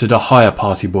bodies to the higher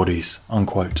party bodies.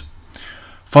 Unquote.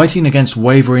 Fighting against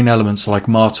wavering elements like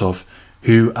Martov,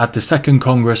 who at the Second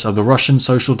Congress of the Russian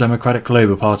Social Democratic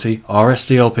Labour Party,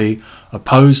 RSDLP,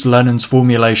 opposed Lenin's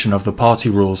formulation of the party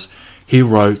rules, he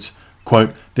wrote,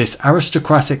 quote, This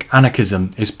aristocratic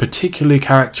anarchism is particularly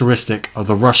characteristic of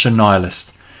the Russian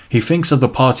nihilist. He thinks of the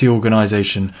party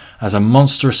organisation as a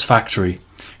monstrous factory.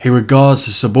 He regards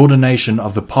the subordination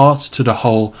of the part to the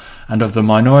whole and of the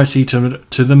minority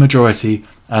to the majority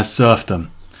as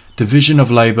serfdom. Division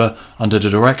of labour under the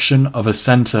direction of a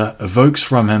centre evokes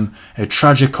from him a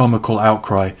tragicomical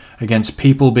outcry against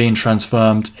people being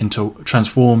transformed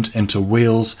into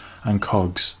wheels and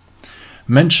cogs.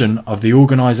 Mention of the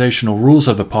organisational rules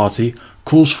of the party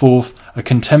calls forth a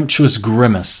contemptuous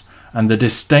grimace and the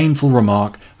disdainful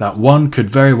remark that one could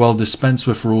very well dispense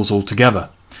with rules altogether.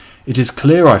 It is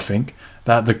clear, I think,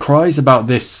 that the cries about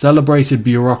this celebrated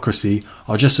bureaucracy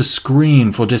are just a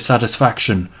screen for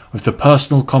dissatisfaction with the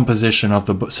personal composition of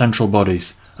the central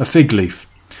bodies, a fig leaf.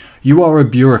 You are a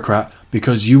bureaucrat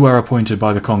because you were appointed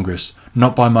by the Congress,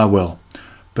 not by my will,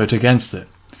 but against it.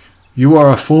 You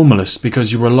are a formalist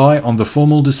because you rely on the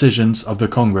formal decisions of the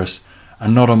Congress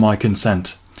and not on my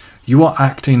consent. You are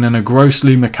acting in a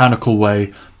grossly mechanical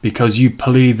way because you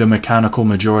plead the mechanical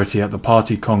majority at the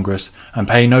party Congress and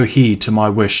pay no heed to my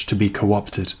wish to be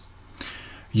co-opted.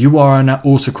 You are an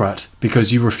autocrat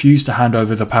because you refuse to hand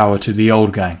over the power to the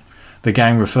old gang. The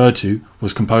gang referred to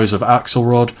was composed of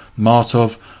Axelrod,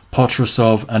 Martov,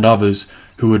 Potrasov and others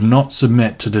who would not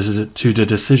submit to the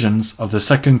decisions of the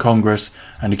Second Congress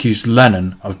and accused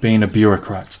Lenin of being a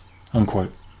bureaucrat.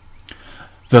 Unquote.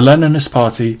 The Leninist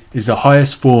Party is the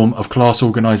highest form of class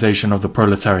organisation of the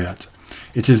proletariat.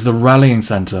 It is the rallying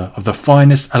centre of the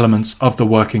finest elements of the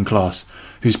working class,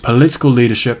 whose political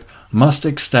leadership must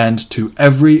extend to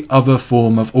every other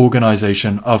form of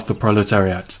organisation of the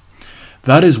proletariat.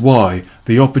 That is why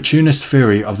the opportunist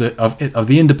theory of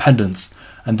the independence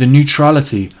and the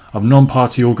neutrality of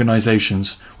non-party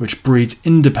organisations, which breeds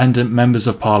independent members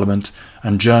of parliament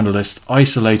and journalists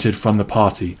isolated from the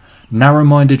party,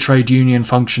 narrow-minded trade union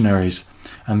functionaries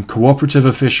and cooperative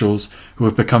officials who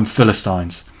have become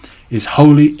Philistines, is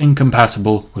wholly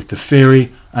incompatible with the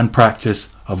theory and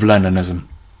practice of Leninism.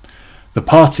 The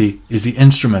party is the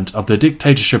instrument of the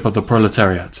dictatorship of the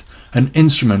proletariat, an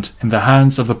instrument in the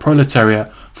hands of the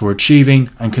proletariat for achieving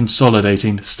and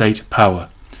consolidating state power.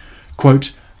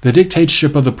 Quote, The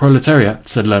dictatorship of the proletariat,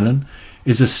 said Lenin,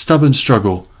 is a stubborn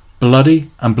struggle, bloody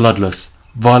and bloodless,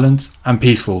 violent and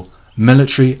peaceful,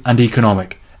 military and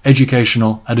economic,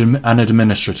 educational and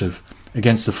administrative,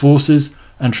 against the forces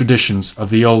and traditions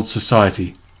of the old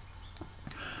society.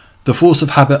 The force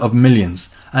of habit of millions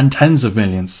and tens of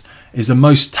millions is a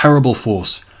most terrible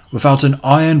force, without an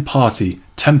iron party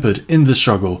tempered in the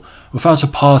struggle, without a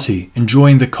party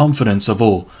enjoying the confidence of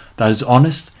all that is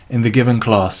honest in the given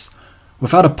class,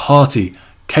 without a party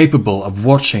capable of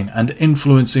watching and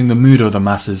influencing the mood of the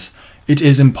masses, it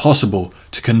is impossible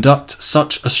to conduct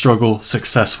such a struggle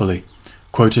successfully.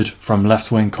 Quoted from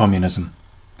Left-Wing Communism.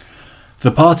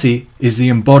 The party is the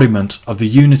embodiment of the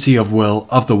unity of will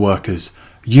of the workers,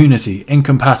 unity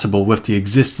incompatible with the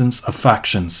existence of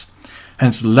factions.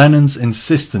 Hence Lenin's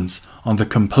insistence on the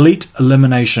complete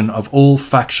elimination of all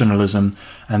factionalism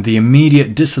and the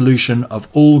immediate dissolution of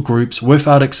all groups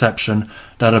without exception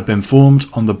that have been formed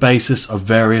on the basis of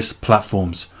various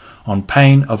platforms, on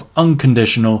pain of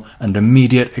unconditional and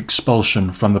immediate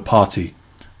expulsion from the party."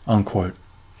 Unquote.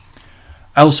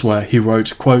 Elsewhere he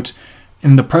wrote, quote,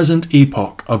 "In the present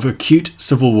epoch of acute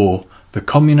civil war, the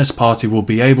Communist Party will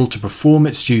be able to perform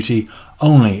its duty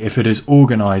only if it is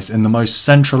organized in the most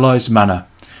centralized manner,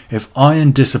 if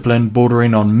iron discipline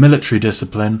bordering on military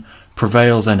discipline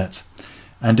prevails in it,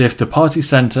 and if the party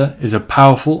centre is a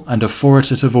powerful and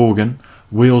authoritative organ,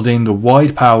 wielding the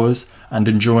wide powers and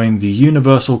enjoying the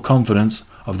universal confidence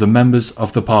of the members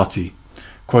of the party."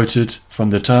 Quoted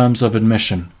from the terms of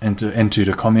admission into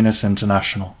the Communist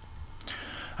International.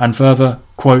 And further,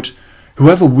 quote,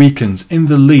 "Whoever weakens in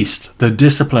the least the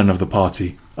discipline of the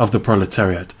party, of the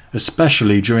proletariat,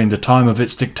 especially during the time of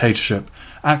its dictatorship,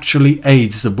 actually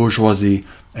aids the bourgeoisie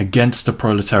against the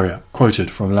proletariat." Quoted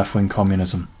from Left-Wing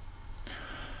Communism.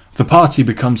 The party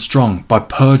becomes strong by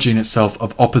purging itself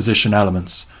of opposition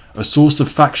elements. A source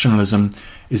of factionalism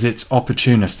is its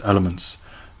opportunist elements.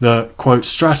 The, quote,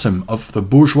 "stratum of the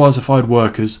bourgeoisified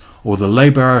workers or the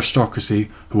labour aristocracy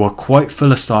who are quite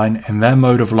Philistine in their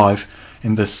mode of life,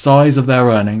 in the size of their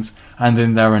earnings, and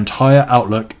in their entire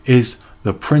outlook is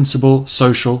the principal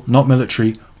social, not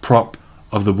military, prop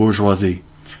of the bourgeoisie.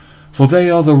 For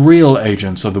they are the real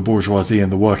agents of the bourgeoisie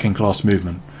and the working class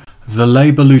movement, the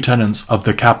labour lieutenants of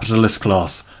the capitalist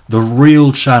class, the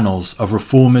real channels of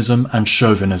reformism and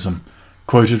chauvinism."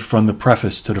 Quoted from the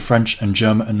preface to the French and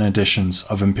German editions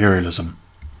of Imperialism.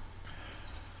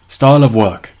 Style of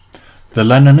work. The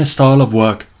Leninist style of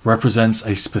work represents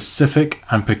a specific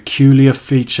and peculiar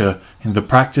feature in the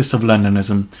practice of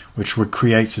Leninism, which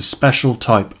creates a special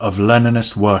type of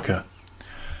Leninist worker.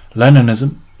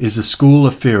 Leninism is a school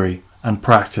of theory and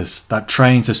practice that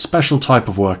trains a special type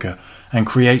of worker and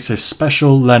creates a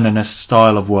special Leninist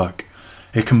style of work.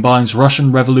 It combines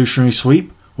Russian revolutionary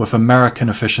sweep with American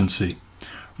efficiency.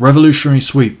 Revolutionary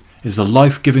sweep is the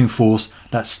life-giving force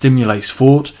that stimulates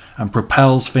thought and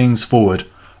propels things forward,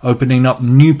 opening up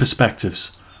new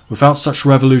perspectives. Without such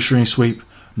revolutionary sweep,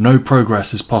 no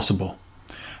progress is possible.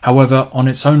 However, on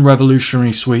its own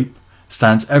revolutionary sweep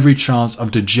stands every chance of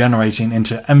degenerating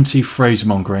into empty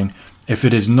phrasemongering if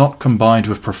it is not combined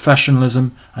with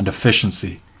professionalism and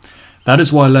efficiency. That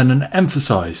is why Lenin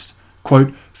emphasized,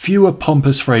 quote, "fewer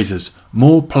pompous phrases,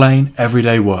 more plain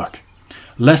everyday work.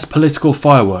 Less political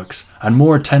fireworks and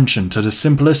more attention to the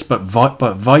simplest but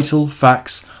vital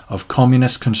facts of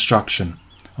communist construction."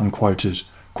 Unquoted.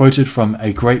 Quoted from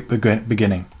A Great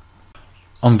Beginning.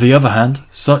 On the other hand,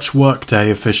 such workday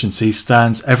efficiency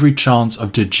stands every chance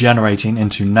of degenerating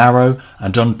into narrow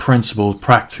and unprincipled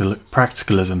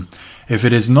practicalism if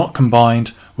it is not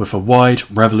combined with a wide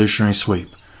revolutionary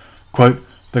sweep. Quote,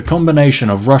 "The combination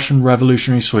of Russian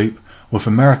revolutionary sweep with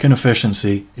American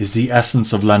efficiency is the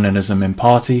essence of Leninism in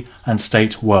party and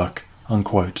state work."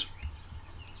 Unquote.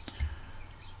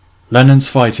 Lenin's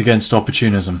fight against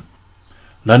opportunism.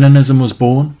 Leninism was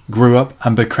born, grew up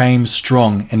and became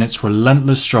strong in its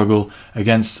relentless struggle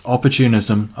against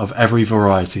opportunism of every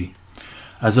variety.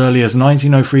 As early as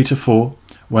 1903-4,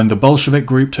 when the Bolshevik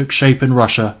group took shape in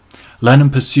Russia, Lenin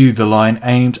pursued the line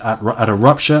aimed at a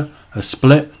rupture, a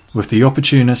split, with the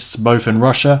opportunists both in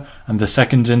Russia and the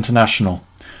Second International.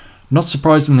 Not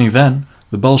surprisingly then,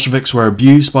 the Bolsheviks were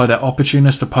abused by their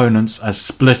opportunist opponents as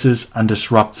splitters and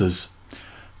disruptors.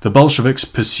 The Bolsheviks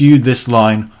pursued this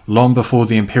line long before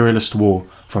the imperialist war,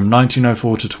 from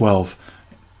 1904 to 12.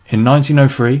 In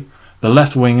 1903, the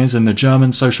left-wingers in the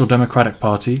German Social Democratic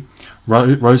Party,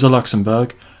 Rosa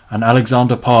Luxemburg and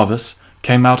Alexander Parvus,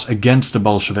 came out against the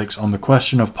Bolsheviks on the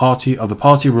question of the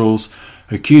party rules,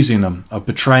 accusing them of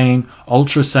betraying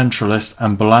ultra-centralist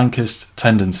and Blankist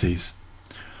tendencies.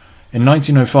 In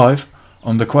 1905,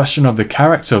 on the question of the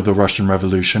character of the Russian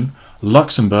Revolution,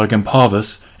 Luxemburg and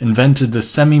Parvus invented the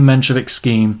semi-Menshevik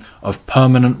scheme of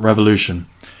permanent revolution,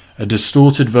 a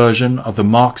distorted version of the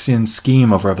Marxian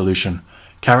scheme of revolution,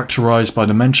 characterized by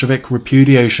the Menshevik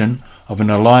repudiation of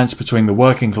an alliance between the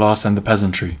working class and the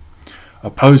peasantry,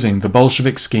 opposing the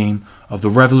Bolshevik scheme of the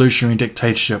revolutionary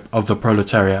dictatorship of the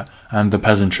proletariat and the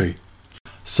peasantry.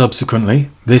 Subsequently,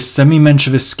 this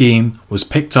semi-Menshevist scheme was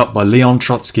picked up by Leon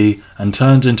Trotsky and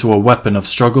turned into a weapon of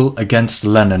struggle against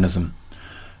Leninism.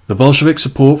 The Bolshevik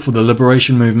support for the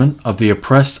liberation movement of the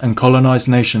oppressed and colonized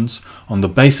nations on the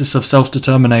basis of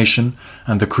self-determination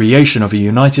and the creation of a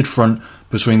united front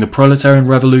between the proletarian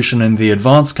revolution in the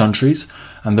advanced countries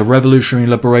and the revolutionary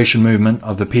liberation movement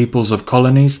of the peoples of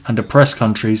colonies and oppressed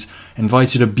countries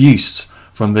invited abuse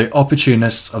from the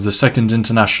opportunists of the Second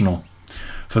International.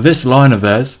 For this line of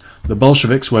theirs, the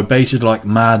Bolsheviks were baited like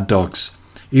mad dogs.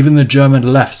 Even the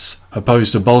German lefts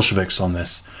opposed the Bolsheviks on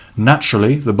this.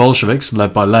 Naturally, the Bolsheviks,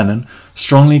 led by Lenin,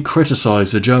 strongly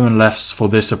criticized the German lefts for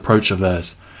this approach of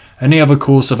theirs. Any other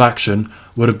course of action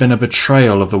would have been a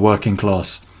betrayal of the working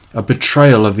class, a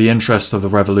betrayal of the interests of the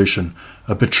revolution,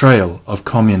 a betrayal of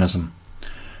communism.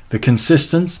 The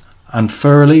consistent and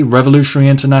thoroughly revolutionary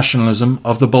internationalism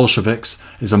of the Bolsheviks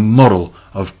is a model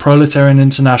of proletarian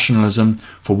internationalism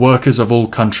for workers of all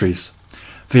countries.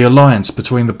 The alliance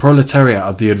between the proletariat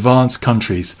of the advanced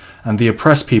countries and the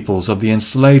oppressed peoples of the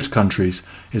enslaved countries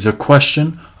is a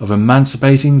question of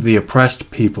emancipating the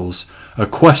oppressed peoples, a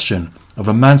question of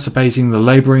emancipating the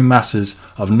labouring masses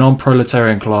of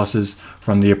non-proletarian classes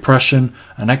from the oppression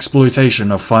and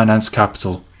exploitation of finance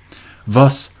capital.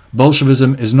 Thus,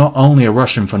 Bolshevism is not only a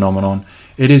Russian phenomenon,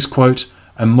 it is, quote,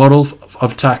 a model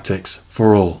of tactics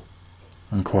for all,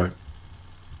 unquote.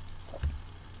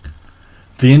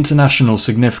 The international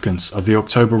significance of the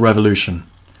October Revolution.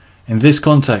 In this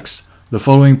context, the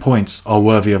following points are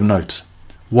worthy of note.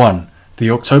 1.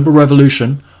 The October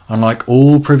Revolution, unlike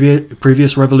all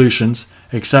previous revolutions,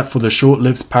 except for the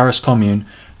short-lived Paris Commune,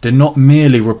 did not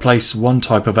merely replace one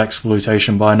type of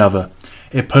exploitation by another.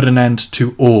 It put an end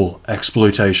to all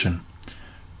exploitation.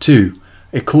 2.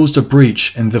 It caused a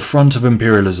breach in the front of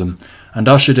imperialism and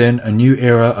ushered in a new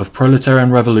era of proletarian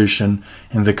revolution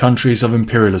in the countries of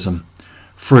imperialism.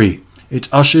 3.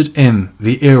 It ushered in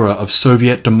the era of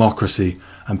Soviet democracy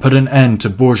and put an end to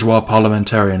bourgeois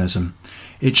parliamentarianism.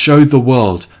 It showed the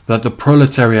world that the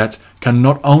proletariat can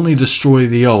not only destroy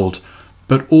the old,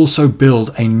 but also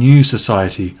build a new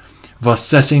society, thus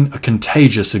setting a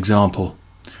contagious example.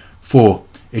 4.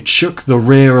 It shook the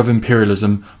rear of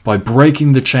imperialism by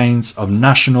breaking the chains of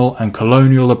national and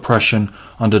colonial oppression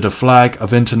under the flag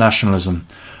of internationalism,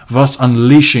 thus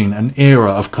unleashing an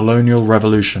era of colonial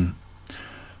revolution.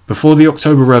 Before the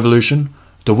October Revolution,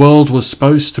 the world was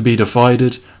supposed to be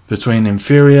divided between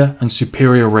inferior and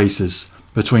superior races,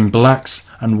 between blacks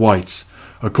and whites,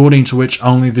 according to which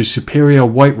only the superior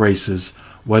white races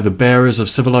were the bearers of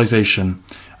civilization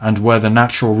and were the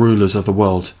natural rulers of the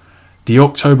world. The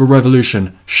October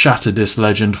Revolution shattered this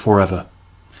legend forever.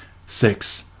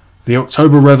 6. The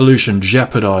October Revolution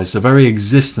jeopardized the very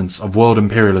existence of world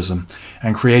imperialism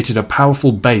and created a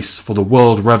powerful base for the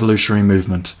world revolutionary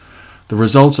movement. The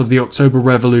result of the October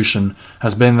Revolution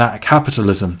has been that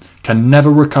capitalism can never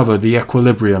recover the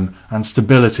equilibrium and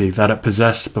stability that it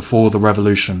possessed before the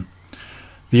revolution.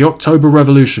 The October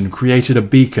Revolution created a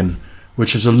beacon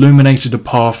which has illuminated the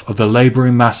path of the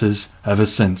labouring masses ever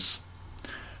since.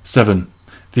 7.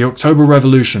 The October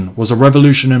Revolution was a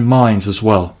revolution in minds as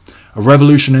well, a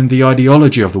revolution in the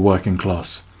ideology of the working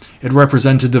class. It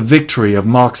represented the victory of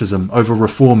Marxism over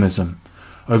reformism,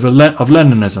 of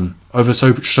Leninism over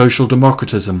social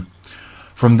democratism.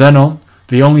 From then on,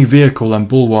 the only vehicle and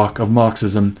bulwark of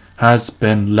Marxism has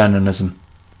been Leninism.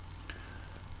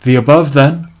 The above,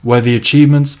 then, were the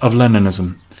achievements of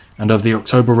Leninism and of the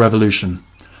October Revolution.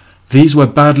 These were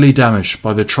badly damaged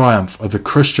by the triumph of the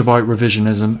Khrushchevite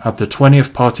revisionism at the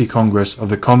 20th Party Congress of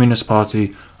the Communist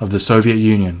Party of the Soviet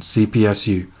Union,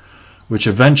 CPSU, which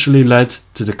eventually led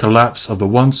to the collapse of the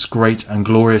once great and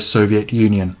glorious Soviet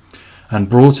Union, and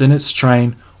brought in its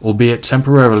train, albeit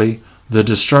temporarily, the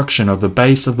destruction of the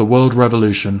base of the world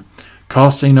revolution,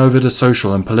 casting over the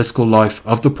social and political life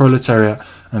of the proletariat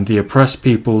and the oppressed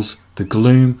peoples the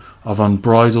gloom of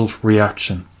unbridled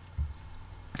reaction.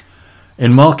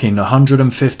 In marking the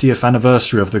 150th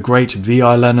anniversary of the great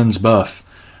V.I. Lenin's birth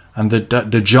and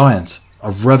the giant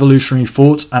of revolutionary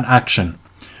thought and action,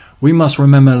 we must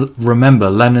remember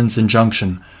Lenin's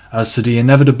injunction as to the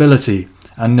inevitability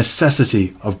and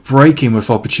necessity of breaking with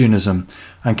opportunism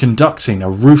and conducting a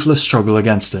ruthless struggle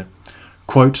against it.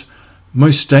 Quote,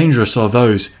 Most dangerous are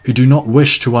those who do not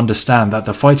wish to understand that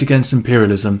the fight against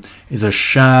imperialism is a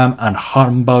sham and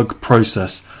humbug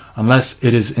process unless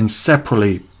it is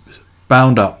inseparably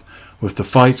bound up with the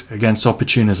fight against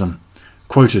opportunism,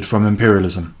 quoted from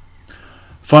Imperialism.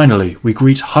 Finally, we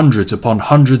greet hundreds upon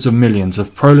hundreds of millions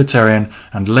of proletarian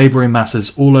and labouring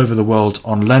masses all over the world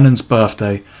on Lenin's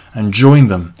birthday and join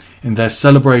them in their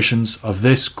celebrations of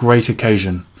this great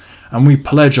occasion, and we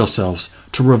pledge ourselves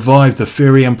to revive the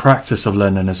theory and practice of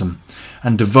Leninism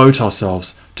and devote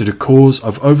ourselves to the cause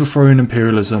of overthrowing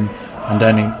imperialism and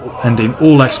ending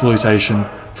all exploitation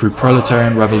through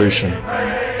proletarian revolution.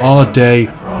 Our day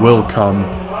will come,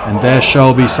 and there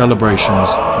shall be celebrations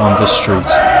on the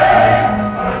streets.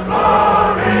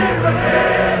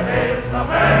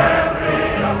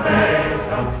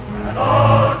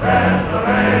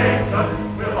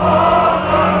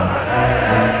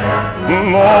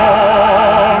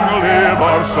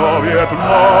 Soviet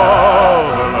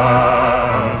motherland,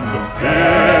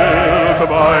 built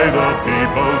by the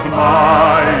people's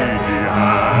mighty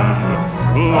hand.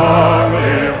 Long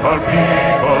live our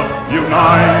people,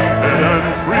 unite